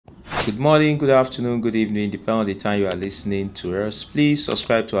Good morning, good afternoon, good evening, depending on the time you are listening to us. Please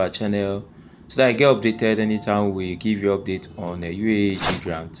subscribe to our channel so that I get updated anytime we give you update on a UAG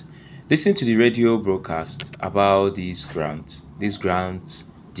grant. Listen to the radio broadcast about this grant. This grant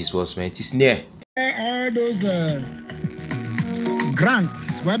disbursement is near. All those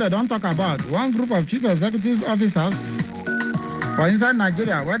grants where they don't talk about one group of chief executive officers for inside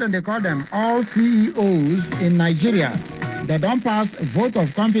Nigeria, where they call them all CEOs in Nigeria. They don't pass vote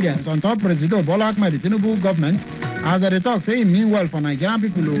of confidence on top President Bola Ahmed Tinubu government as they talk say mean well for Nigerian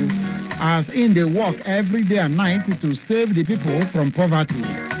people who, as in they work every day and night to save the people from poverty.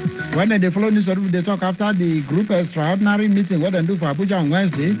 When they follow this, they talk after the group extraordinary meeting what they do for Abuja on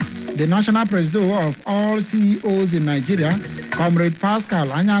Wednesday. The national president of all CEOs in Nigeria, Comrade Pascal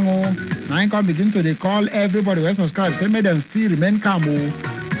Anyango, now can begin to call everybody who subscribe, say may them still remain calm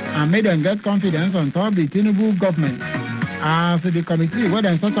and may them get confidence on top the Tinubu government as the committee where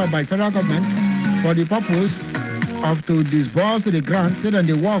they set up by federal government for the purpose of to disburse the grant, say that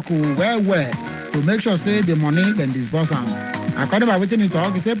they work well to make sure say the money then disburse them. According to what he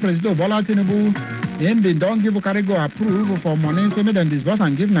talk, he say President Bola Tinubu him been don't give carry go approve for money, say me then disburse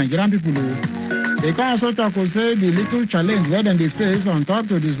and give Nigerian people. They can also talk say the little challenge where then they face on top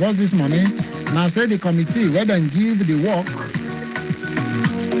to disburse this money. Now say the committee where then give the work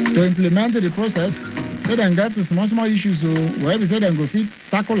to implement the process. They then get the small issues where we say then go fit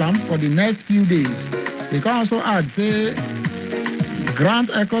tackle them for the next few days. They can also add say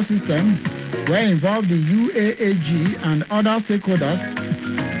grant ecosystem where involve the UAAG and other stakeholders.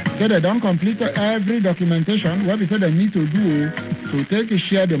 Say they don't complete every documentation where we say they need to do to take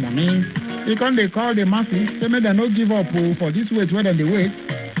share the money. They call the masses, say may they not give up for this wait where they wait.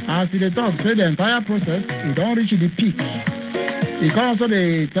 As they talk, say the entire process, it don't reach the peak. Because also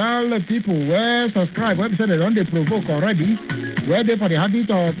they tell people where subscribe, where we say they don't they provoke already, where they for the habit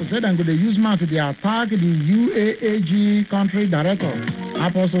of say they go they use mouth to attack the UAAG country director,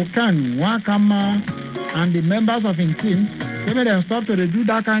 Apostle Ken Nwakama, and the members of his team. Say may they stop to do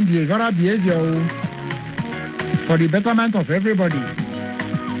that kind of behavior for the betterment of everybody.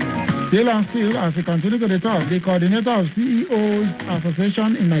 Still, as we continue to talk, the coordinator of CEOs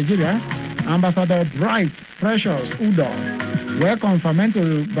Association in Nigeria, Ambassador Bright Precious Udo, were confirmed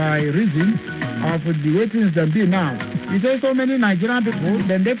by reason of the waitings them be now. He says so many Nigerian people,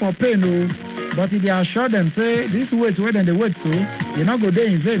 then they for pay no, but they assure them, say, this wait, where then they wait so, they not go there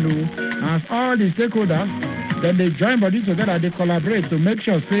in vain no, as all the stakeholders, then they join body together, they collaborate to make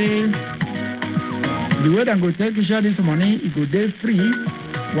sure, say, the way they go take share this money, it go day free,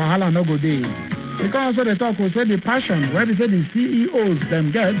 wahala no go day. Because also the talk will say the passion, where we say the CEOs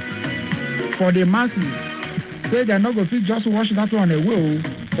them get for the masses, say they're not going to just wash that one away,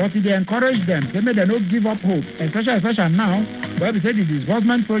 but they encourage them, say may they not give up hope, especially now, where we say the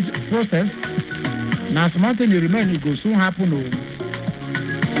disbursement process, now small thing remain, it will soon happen.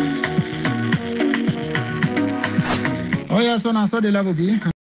 Oh yes, so now so the level be.